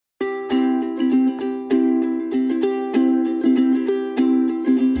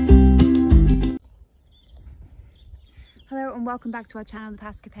welcome back to our channel, the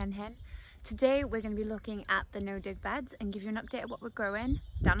Pasca Pen Hen. Today we're going to be looking at the no-dig beds and give you an update of what we're growing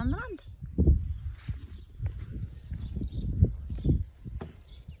down on the land.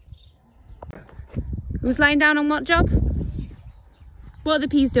 Who's lying down on what job? Peas. What are the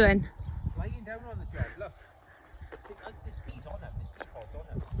peas doing? Lying down on the job, look. There's peas on them, there's pea pods on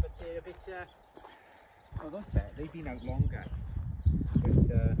them, but they're a bit, oh those better, they've been out longer. But,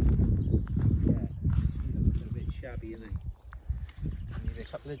 yeah, these are looking a bit shabby, aren't they? Need a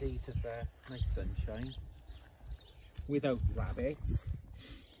couple of days of nice sunshine. Without rabbits.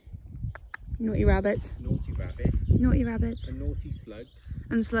 Naughty rabbits. Naughty rabbits. Naughty rabbits. And naughty slugs.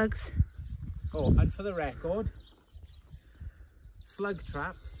 And slugs. Oh, and for the record, slug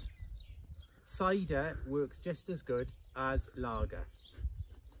traps, cider works just as good as lager.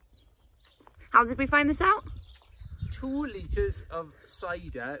 How did we find this out? 2 litres of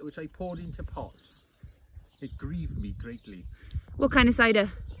cider, which I poured into pots. It grieved me greatly. What kind of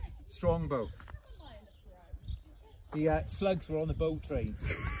cider? Strongbow. The slugs were on the bow train.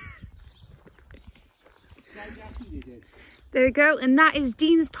 There we go, and that is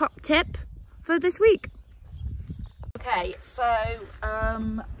Dean's top tip for this week. Okay, so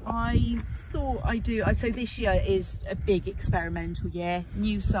I thought so this year is a big experimental year.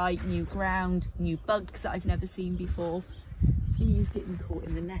 New site, new ground, new bugs that I've never seen before. Bees getting caught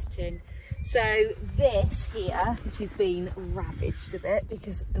in the netting. So this here, which has been ravaged a bit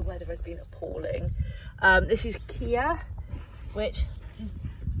because the weather has been appalling. This is Kia, which is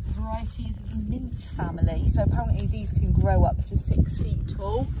a variety of the mint family. So apparently these can grow up to 6 feet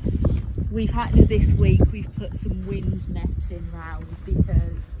tall. We've had to this week, we've put some wind netting round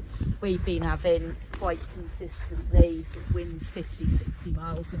because we've been having quite consistently sort of winds 50, 60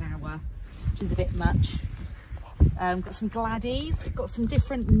 miles an hour, which is a bit much. Got some gladdies, got some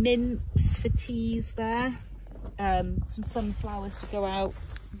different mints for teas there, some sunflowers to go out,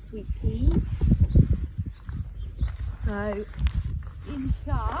 some sweet peas. So in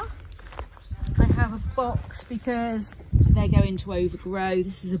here I have a box because they're going to overgrow.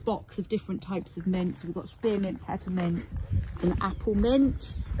 This is a box of different types of mint. So we've got spearmint, peppermint and apple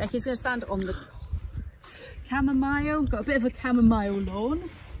mint. Becky's going to stand on the chamomile. Got a bit of a chamomile lawn.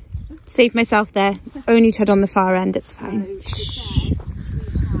 Save myself there. Only tread on the far end, it's fine. So we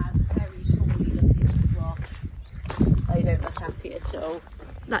have very poorly looking squash. They don't look happy at all.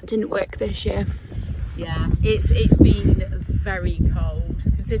 That didn't work this year. Yeah, it's been very cold.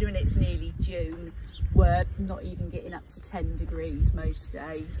 Considering it's nearly June, we're not even getting up to 10 degrees most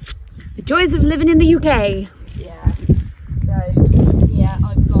days. The joys of living in the UK. Yeah. So yeah,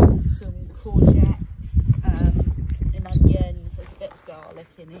 I've got some courgettes, and onions. There's a bit of garlic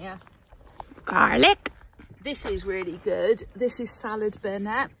in here. Garlic. This is really good. This is salad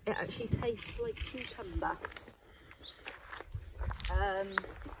burnet. It actually tastes like cucumber.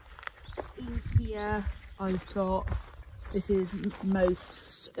 In here I've got, this is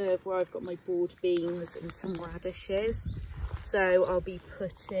most of where I've got my board beans and some radishes. So I'll be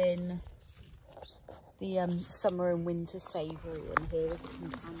putting the summer and winter savoury in here as a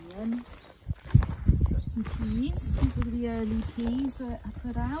companion. Got some peas. These are the early peas that I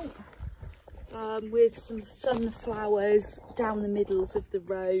put out. With some sunflowers down the middles of the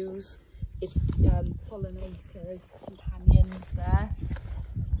rows. It's pollinators, companions there.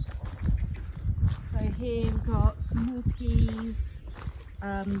 So here we've got some more peas.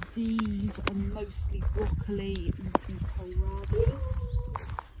 These are mostly broccoli and some kohlrabi.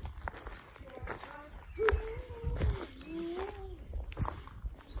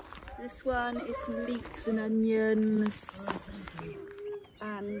 This one is some leeks and onions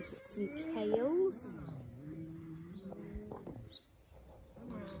and some kales.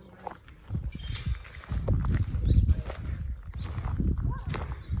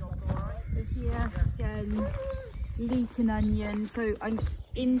 Here again, leek and onion. So I'm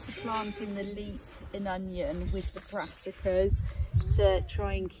interplanting the leek and onion with the brassicas to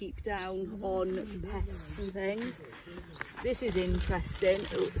try and keep down on pests and things. This is interesting.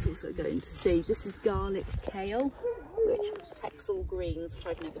 Oh, it's also going to seed. This is garlic kale, which Texel greens, which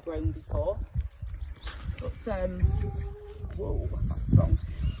I've never grown before. Got some, whoa, that's strong.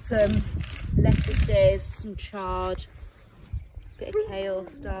 Some lettuces, some chard, bit of kale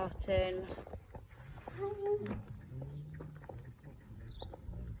starting.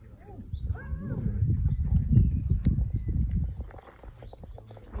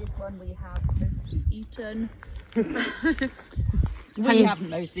 This one we have mostly eaten. We haven't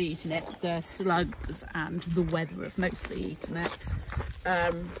mostly eaten it. The slugs and the weather have mostly eaten it.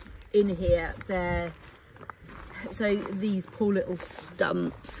 In here, so these poor little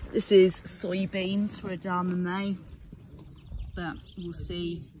stumps. This is soybeans for edamame. but we'll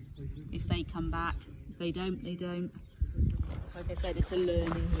see if they come back. If they don't, they don't. So like I said, it's a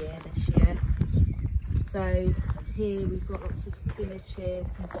learning year this year. So here we've got lots of spinaches,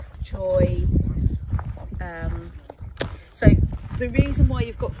 some bok choy. So the reason why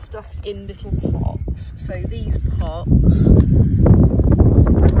you've got stuff in little pots, so these pots,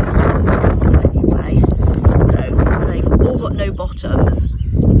 anyway, so they've all got no bottoms.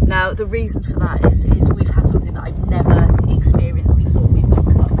 Now the reason for that is we've had something that I've never experienced before. We've got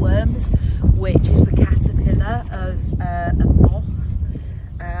cutworms, which is the caterpillar of a moth,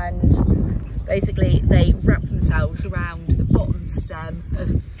 and basically they wrap themselves around the bottom stem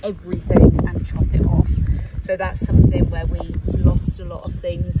of everything and chop it off. So that's something where we lost a lot of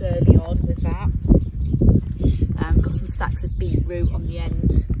things early on with that. Got some stacks of beetroot on the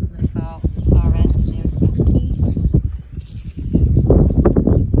end, on the far end. There's Becky.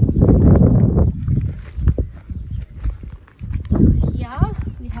 So here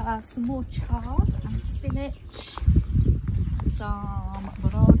we have some more chard and spinach. Some,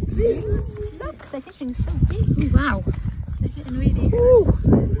 what are these? Look, they're getting so big. Ooh, wow. They're getting really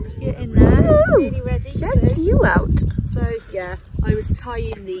get in there. Ooh, really ready. Get you out. So yeah, I was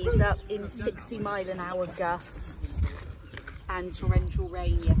tying these up in 60-mile-an-hour gusts and torrential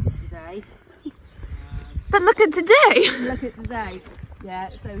rain yesterday. But look at today. Look at today. Yeah,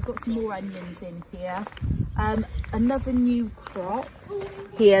 so we've got some more onions in here. Another new crop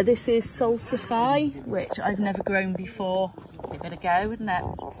here. This is salsify, which I've never grown before. Give it a go, wouldn't it?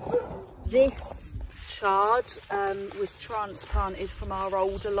 This chard was transplanted from our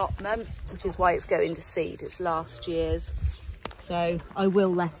old allotment, which is why it's going to seed. It's last year's, so I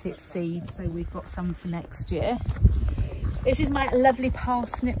will let it seed, so we've got some for next year. This is my lovely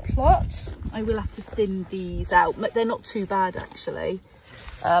parsnip plot. I will have to thin these out, but they're not too bad actually.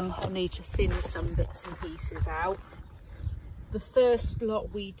 I'll need to thin some bits and pieces out. The first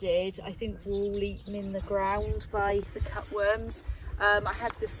lot we did, I think we're all eaten in the ground by the cutworms. I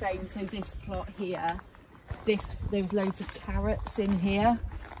had the same, so this plot here, there's loads of carrots in here.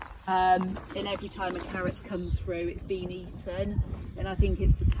 And every time a carrot's come through, it's been eaten. And I think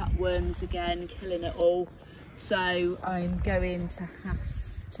it's the cutworms again, killing it all. So I'm going to have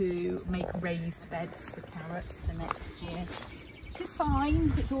to make raised beds for carrots for next year. It's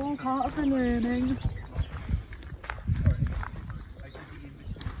fine, it's all part of the learning.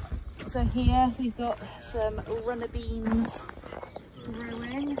 So here we've got some runner beans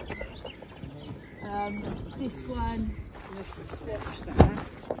growing. This one, there's the squash there.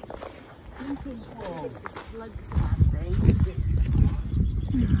 It's the slugs around these.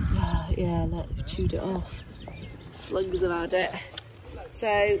 Yeah, look, they've chewed it off. Slugs have had it.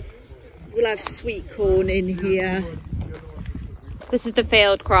 So we'll have sweet corn in here. This is the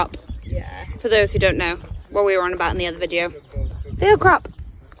failed crop. Yeah. For those who don't know what we were on about in the other video. Failed crop.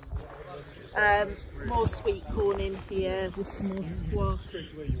 More sweet corn in here with some more squash.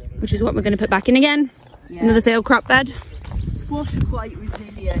 Which is what we're going to put back in again. Yeah. Another failed crop bed. Squash are quite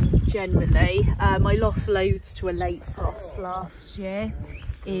resilient generally. I lost loads to a late frost last year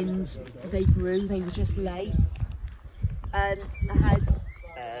and they grew, they were just late. And I had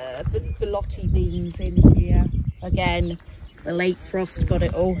belotti beans in here. Again, the late frost got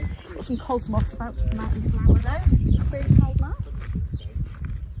it all. Got some cosmos about to come out in flower though. Pretty cosmos.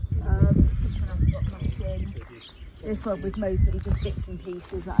 This one hasn't got much in. This one was mostly just bits and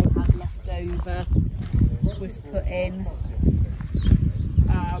pieces that I had left over. Was put in.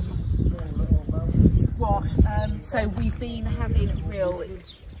 Squash. So we've been having real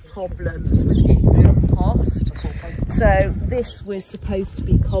problems with getting compost. So this was supposed to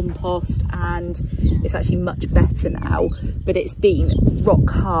be compost and it's actually much better now, but it's been rock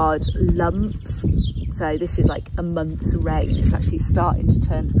hard lumps. So this is like a month's rain. It's actually starting to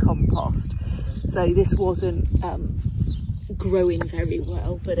turn to compost. So this wasn't growing very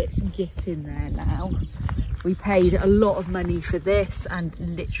well, but it's getting there now. We paid a lot of money for this and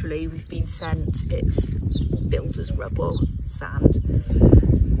literally we've been sent its builder's rubble, sand.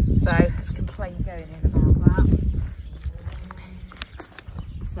 So there's a complaint going in about that.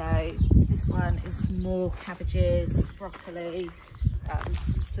 So this one is some more cabbages, broccoli,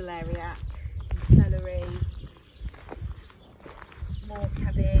 some celeriac and celery, more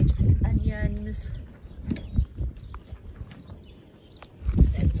cabbage and onions.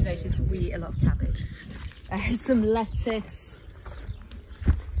 So notice we eat a lot of cabbage. Some lettuce.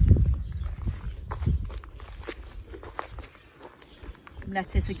 Some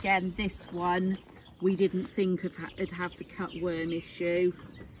lettuce again. This one we didn't think it'd have the cutworm issue,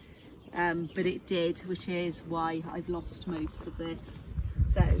 but it did, which is why I've lost most of this.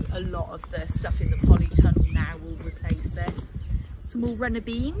 So a lot of the stuff in the polytunnel now will replace this. some more runner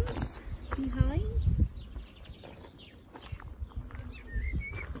beans behind.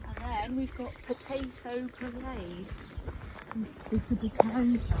 And then we've got potato parade. It's a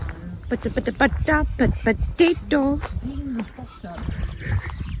potato. Potato.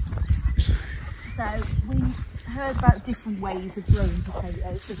 So we've heard about different ways of growing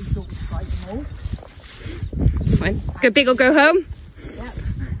potatoes, so we thought we'd try them all. Fine. Go big or go home. Yep.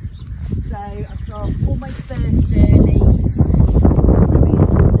 So I've got all my first earlies.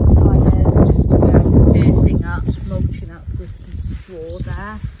 The tyres just earthing up, mulching up with some straw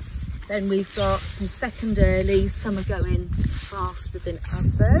there. Then we've got some second earlies. Some are going faster than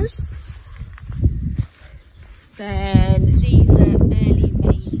others. Then these are early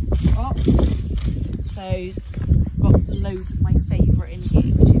May crops. So I've got loads of my favourite in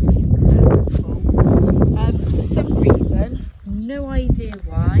here, which is pink and purple. For some reason, no idea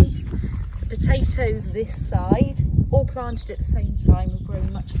why, the potatoes this side, all planted at the same time, are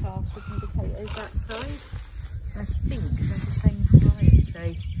growing much faster than potatoes that side. And I think they're the same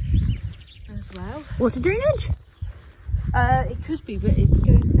variety as well. Water drainage? It could be, but it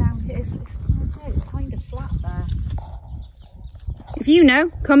goes down here. It's kind of flat there. If you know,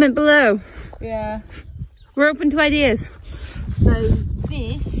 comment below. Yeah. We're open to ideas. So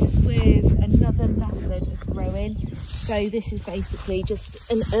this was another method of growing. So this is basically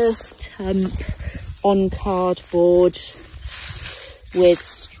just an earth tump on cardboard with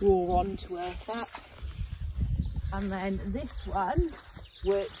straw on to earth up. And then this one,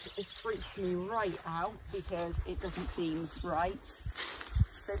 which has freaked me right out because it doesn't seem right.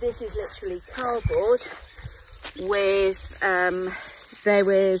 So this is literally cardboard with there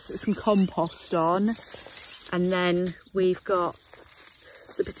was some compost on, and then we've got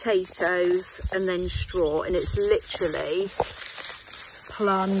the potatoes and then straw, and it's literally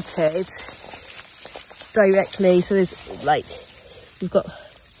planted directly. So there's like, we've got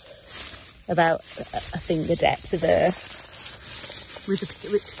about a finger depth of earth with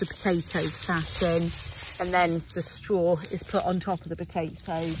which the potatoes sat in, and then the straw is put on top of the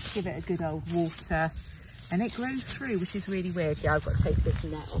potatoes, give it a good old water, and it grows through, which is really weird. Yeah, I've got to take this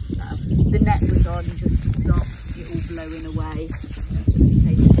net off now. The net was on just to stop it all blowing away.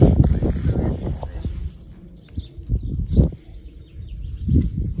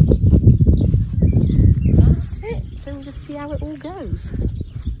 That's it. So we'll just see how it all goes.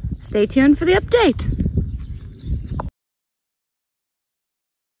 Stay tuned for the update.